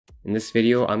In this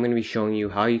video, I'm going to be showing you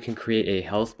how you can create a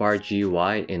Health Bar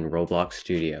GUI in ROBLOX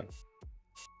Studio.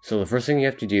 So the first thing you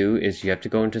have to do is you have to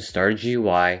go into Start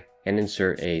GUI and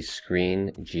insert a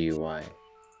Screen GUI.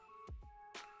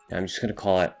 Now I'm just going to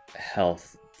call it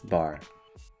Health Bar.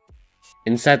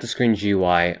 Inside the Screen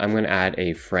GUI, I'm going to add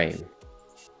a frame.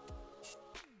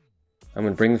 I'm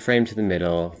going to bring the frame to the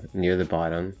middle, near the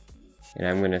bottom, and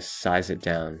I'm going to size it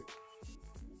down.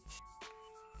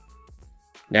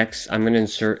 Next, I'm going to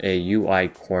insert a UI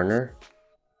corner,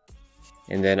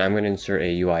 and then I'm going to insert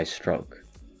a UI stroke.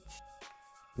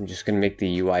 I'm just going to make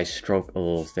the UI stroke a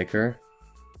little thicker.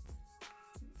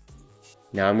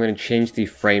 Now I'm going to change the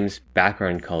frame's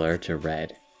background color to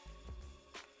red.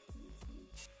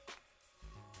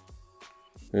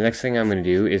 The next thing I'm going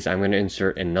to do is I'm going to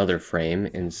insert another frame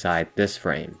inside this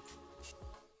frame.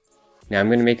 Now I'm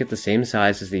going to make it the same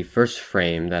size as the first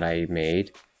frame that I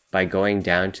made by going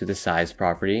down to the size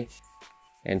property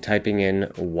and typing in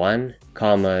 1,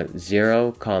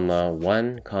 0,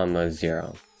 1,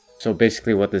 0. So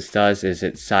basically what this does is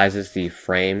it sizes the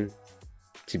frame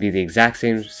to be the exact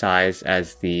same size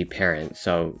as the parent,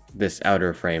 so this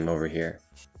outer frame over here.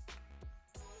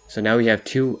 So now we have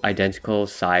two identical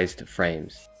sized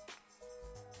frames.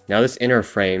 Now this inner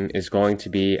frame is going to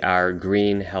be our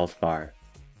green health bar.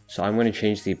 So I'm going to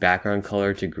change the background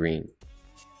color to green.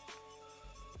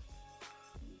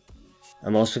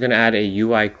 I'm also going to add a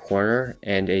UI corner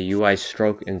and a UI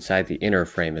stroke inside the inner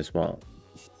frame as well.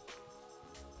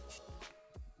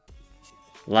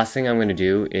 The last thing I'm going to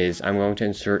do is I'm going to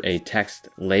insert a text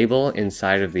label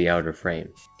inside of the outer frame.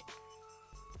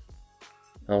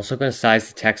 I'm also going to size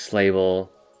the text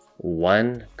label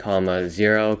 1,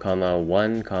 0,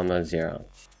 1, 0.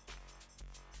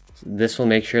 This will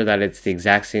make sure that it's the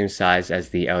exact same size as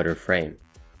the outer frame.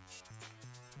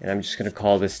 And I'm just going to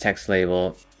call this text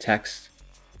label text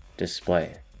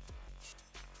display.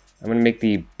 I'm going to make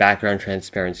the background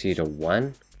transparency to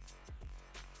 1.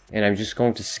 And I'm just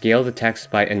going to scale the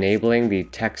text by enabling the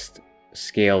text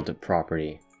scaled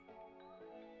property.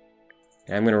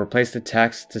 And I'm going to replace the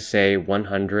text to say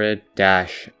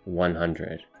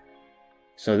 100-100.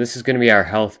 So this is going to be our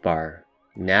health bar.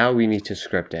 Now we need to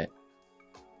script it.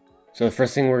 So the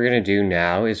first thing we're going to do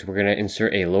now is we're going to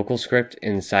insert a local script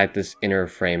inside this inner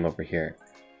frame over here.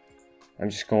 I'm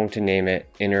just going to name it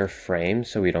inner frame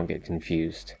so we don't get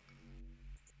confused.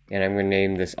 And I'm going to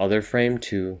name this other frame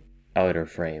to outer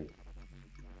frame.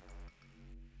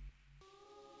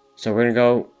 So we're going to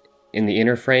go in the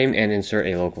inner frame and insert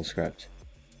a local script.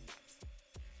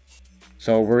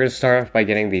 So we're going to start off by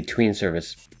getting the tween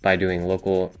service by doing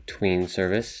local tween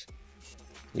service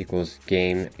equals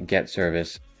game get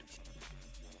service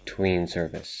tween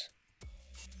service.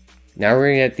 Now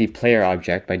we're going to get the player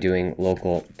object by doing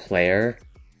local player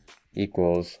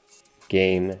equals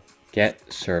game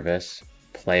get service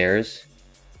players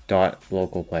dot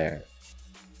local player.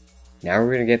 Now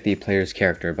we're going to get the player's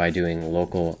character by doing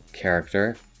local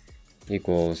character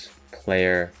equals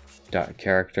player dot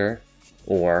character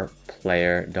or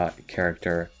player dot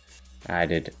character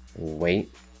added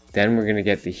weight. Then we're going to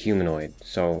get the humanoid.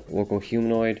 So local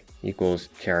humanoid equals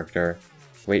character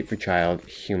weight for child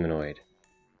humanoid.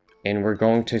 And we're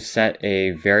going to set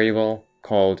a variable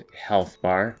called health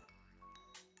bar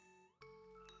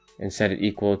and set it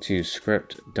equal to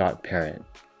script.parent.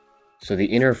 So the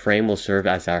inner frame will serve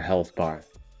as our health bar.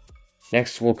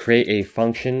 Next, we'll create a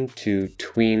function to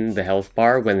tween the health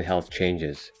bar when the health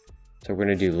changes. So we're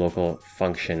going to do local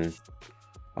function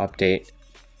update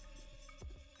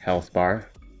health bar.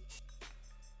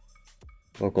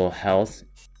 Local health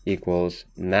equals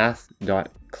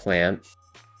math.clamp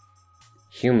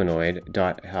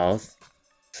humanoid.health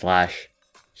slash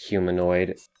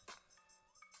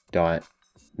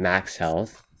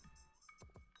humanoid.maxhealth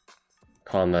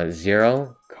comma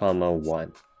 0 comma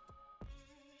 1.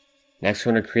 Next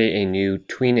we're going to create a new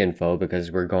tween info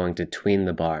because we're going to tween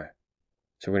the bar.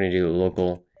 So we're going to do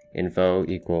local info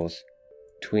equals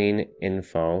tween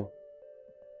info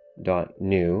dot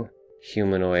new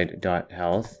humanoid dot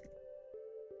health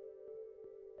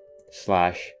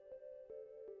slash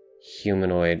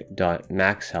humanoid dot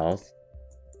max health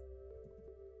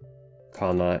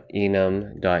comma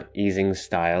enum dot easing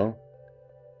style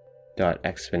dot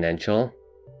exponential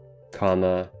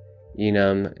comma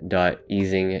enum dot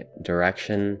easing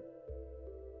direction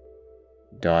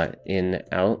dot in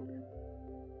out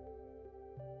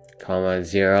comma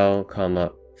 0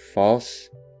 comma false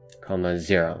comma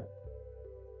 0.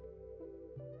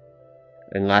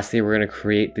 And lastly, we're going to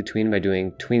create the tween by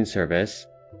doing tween service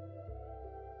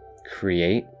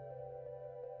create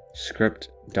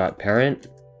script.parent.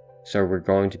 So we're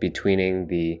going to be tweening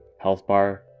the health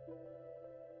bar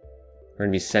we're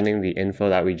going to be sending the info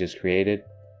that we just created.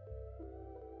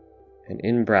 And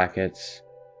in brackets,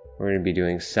 we're going to be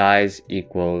doing size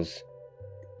equals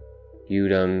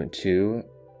udum2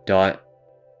 dot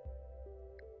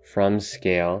from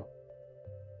scale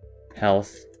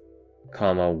health,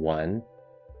 comma 1.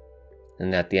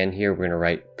 And at the end here, we're going to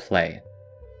write play.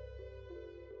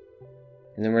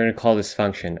 And then we're going to call this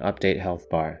function update health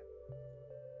bar.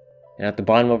 And at the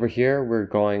bottom over here, we're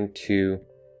going to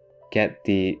get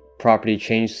the property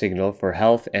change signal for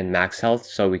health and max health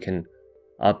so we can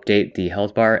update the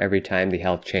health bar every time the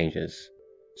health changes.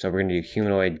 So we're going to do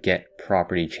humanoid get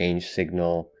property change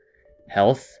signal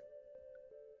health,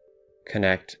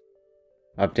 connect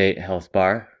update health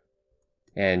bar,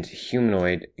 and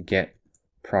humanoid get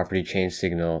property change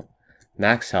signal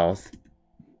max health,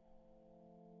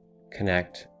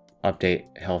 connect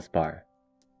update health bar.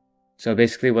 So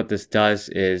basically what this does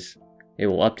is it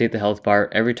will update the health bar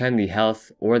every time the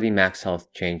health or the max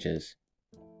health changes.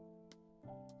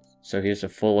 So here's a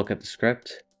full look at the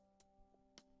script.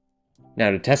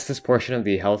 Now to test this portion of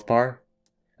the health bar,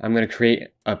 I'm going to create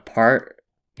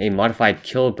a modified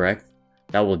kill brick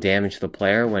that will damage the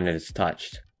player when it is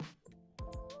touched.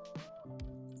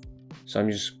 So I'm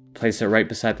just place it right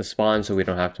beside the spawn so we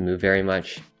don't have to move very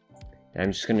much. And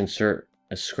I'm just going to insert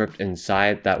a script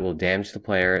inside that will damage the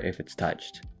player if it's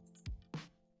touched.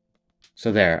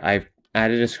 So there, I've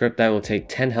added a script that will take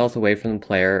 10 health away from the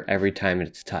player every time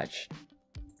it's touched.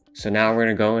 So now we're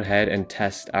going to go ahead and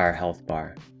test our health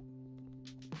bar.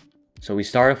 So we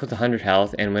start off with 100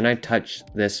 health, and when I touch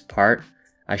this part,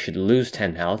 I should lose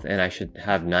 10 health, and I should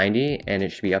have 90, and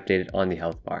it should be updated on the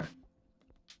health bar.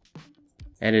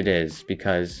 And it is,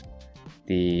 because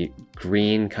the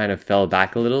green kind of fell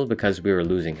back a little because we were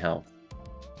losing health.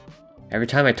 Every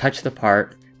time I touch the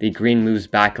part, the green moves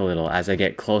back a little as I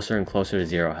get closer and closer to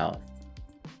 0 health.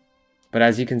 But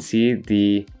as you can see,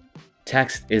 the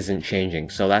text isn't changing,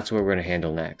 so that's what we're going to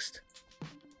handle next.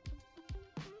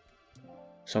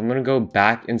 So I'm going to go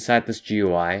back inside this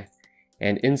GUI,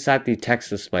 and inside the text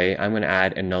display, I'm going to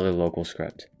add another local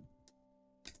script.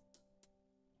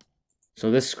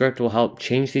 So this script will help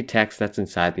change the text that's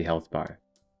inside the health bar.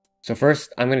 So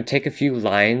first, I'm going to take a few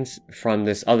lines from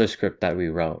this other script that we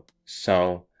wrote.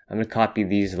 So I'm going to copy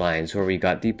these lines where we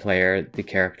got the player, the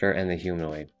character, and the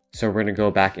humanoid. So we're going to go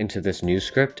back into this new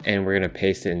script and we're going to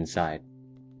paste it inside.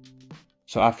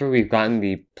 So after we've gotten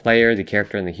the player, the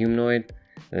character, and the humanoid,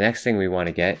 the next thing we want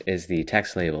to get is the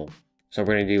text label. So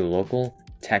we're going to do local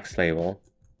text label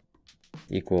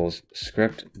equals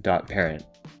script.parent.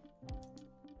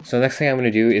 So the next thing I'm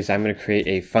going to do is I'm going to create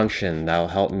a function that will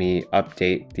help me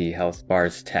update the health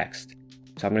bar's text.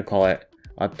 So I'm going to call it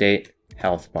update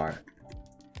health bar.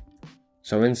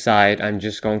 So inside, I'm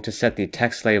just going to set the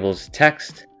text label's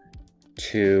text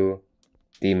to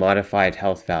the modified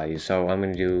health value. So I'm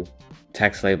going to do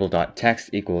text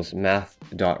label.text equals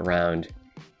math.round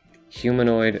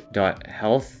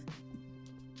humanoid.health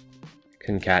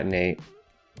concatenate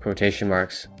quotation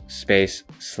marks space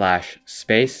slash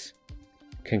space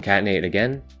concatenate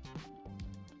again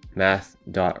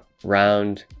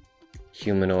math.round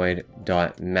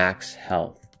humanoid.max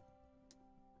health.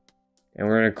 And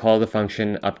we're going to call the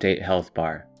function update health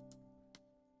bar.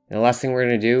 And the last thing we're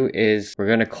going to do is we're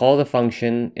going to call the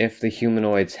function if the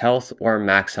humanoid's health or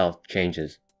max health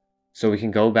changes. So we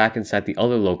can go back inside the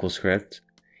other local script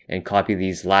and copy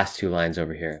these last two lines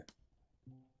over here.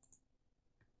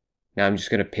 Now I'm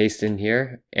just going to paste in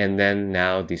here, and then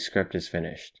now the script is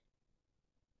finished.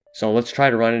 So let's try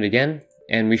to run it again,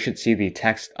 and we should see the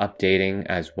text updating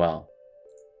as well.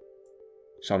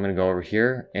 So I'm going to go over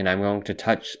here, and I'm going to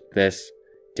touch this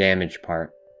damage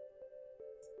part.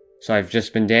 So I've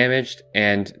just been damaged,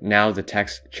 and now the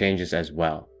text changes as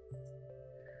well.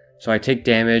 So I take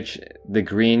damage, the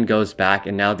green goes back,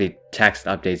 and now the text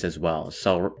updates as well.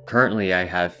 So currently I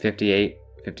have 58,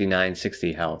 59,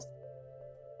 60 health.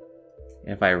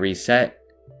 And if I reset,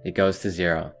 it goes to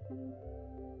 0.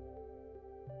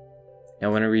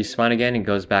 Now when I respawn again, it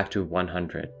goes back to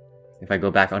 100. If I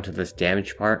go back onto this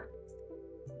damage part,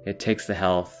 it takes the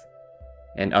health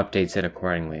and updates it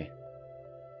accordingly.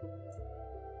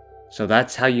 So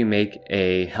that's how you make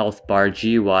a Health Bar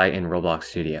GUI in ROBLOX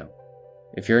Studio.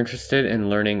 If you're interested in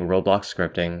learning Roblox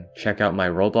scripting, check out my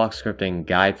Roblox scripting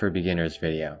guide for beginners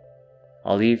video.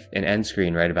 I'll leave an end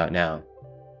screen right about now.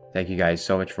 Thank you guys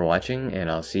so much for watching,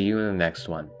 and I'll see you in the next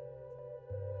one.